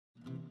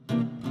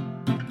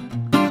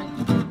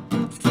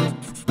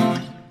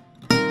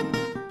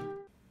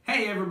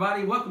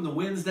everybody. Welcome to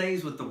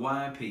Wednesdays with the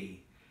YP.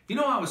 You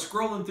know, I was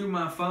scrolling through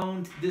my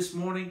phone this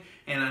morning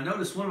and I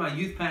noticed one of my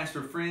youth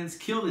pastor friends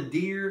killed a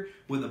deer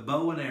with a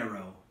bow and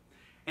arrow.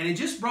 And it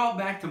just brought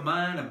back to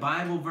mind a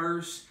Bible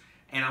verse,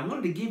 and I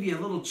wanted to give you a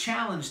little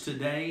challenge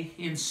today.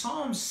 In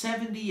Psalm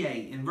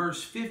 78, in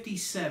verse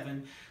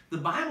 57, the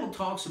Bible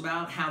talks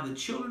about how the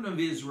children of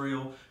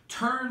Israel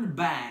turned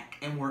back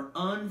and were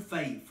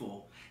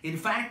unfaithful. In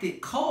fact,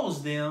 it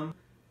calls them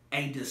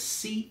a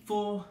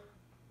deceitful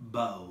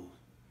bow.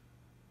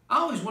 I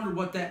always wondered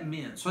what that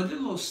meant. So I did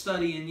a little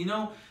study, and you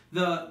know,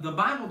 the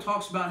Bible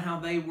talks about how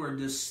they were a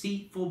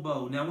deceitful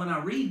bow. Now when I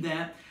read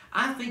that,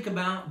 I think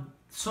about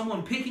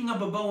someone picking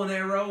up a bow and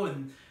arrow,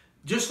 and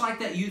just like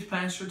that youth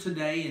pastor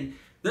today, and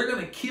they're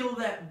going to kill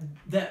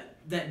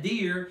that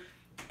deer,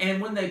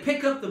 and when they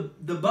pick up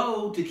the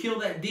bow to kill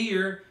that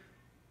deer,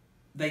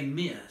 they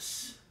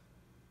miss.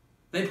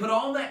 They put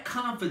all that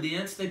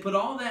confidence, they put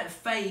all that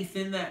faith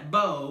in that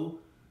bow,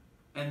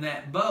 and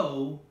that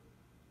bow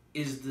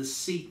is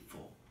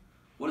deceitful.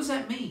 What does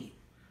that mean?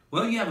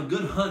 Well, you have a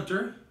good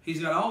hunter.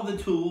 He's got all the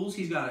tools.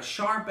 He's got a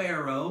sharp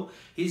arrow.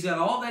 He's got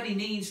all that he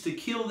needs to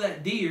kill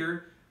that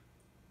deer,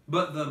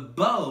 but the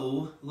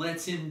bow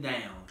lets him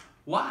down.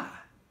 Why?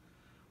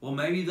 Well,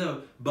 maybe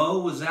the bow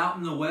was out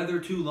in the weather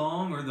too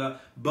long, or the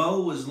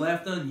bow was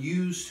left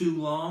unused too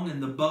long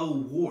and the bow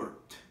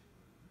warped.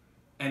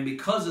 And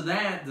because of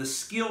that, the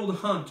skilled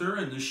hunter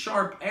and the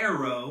sharp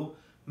arrow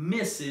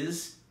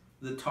misses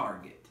the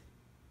target.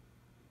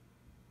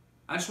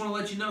 I just want to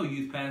let you know,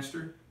 youth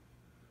pastor,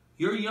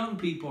 your young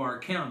people are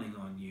counting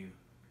on you.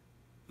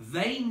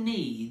 They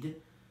need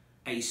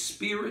a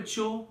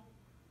spiritual,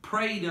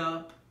 prayed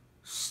up,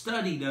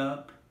 studied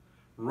up,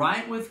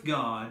 right with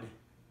God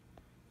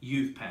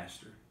youth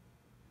pastor.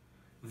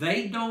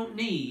 They don't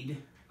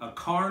need a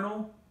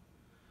carnal,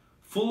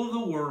 full of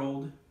the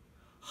world,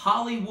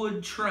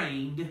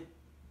 Hollywood-trained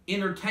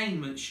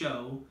entertainment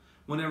show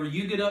whenever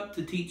you get up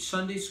to teach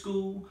Sunday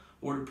school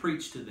or to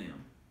preach to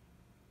them.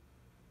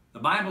 The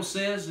Bible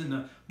says in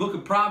the book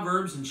of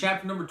Proverbs in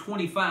chapter number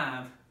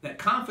 25 that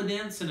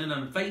confidence in an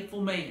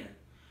unfaithful man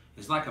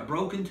is like a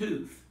broken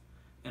tooth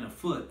and a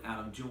foot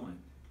out of joint.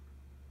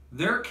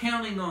 They're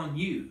counting on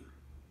you.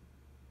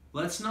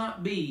 Let's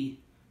not be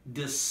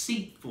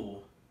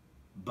deceitful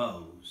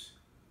bows.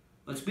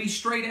 Let's be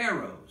straight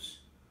arrows,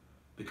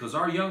 because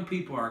our young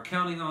people are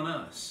counting on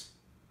us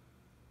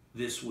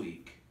this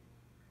week.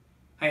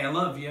 Hey, I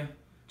love you.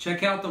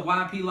 Check out the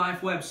YP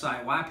Life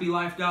website,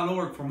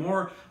 yplife.org, for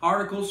more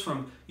articles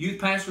from youth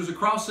pastors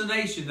across the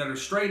nation that are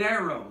straight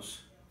arrows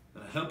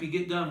that'll help you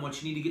get done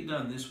what you need to get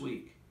done this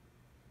week.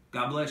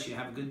 God bless you.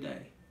 Have a good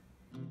day.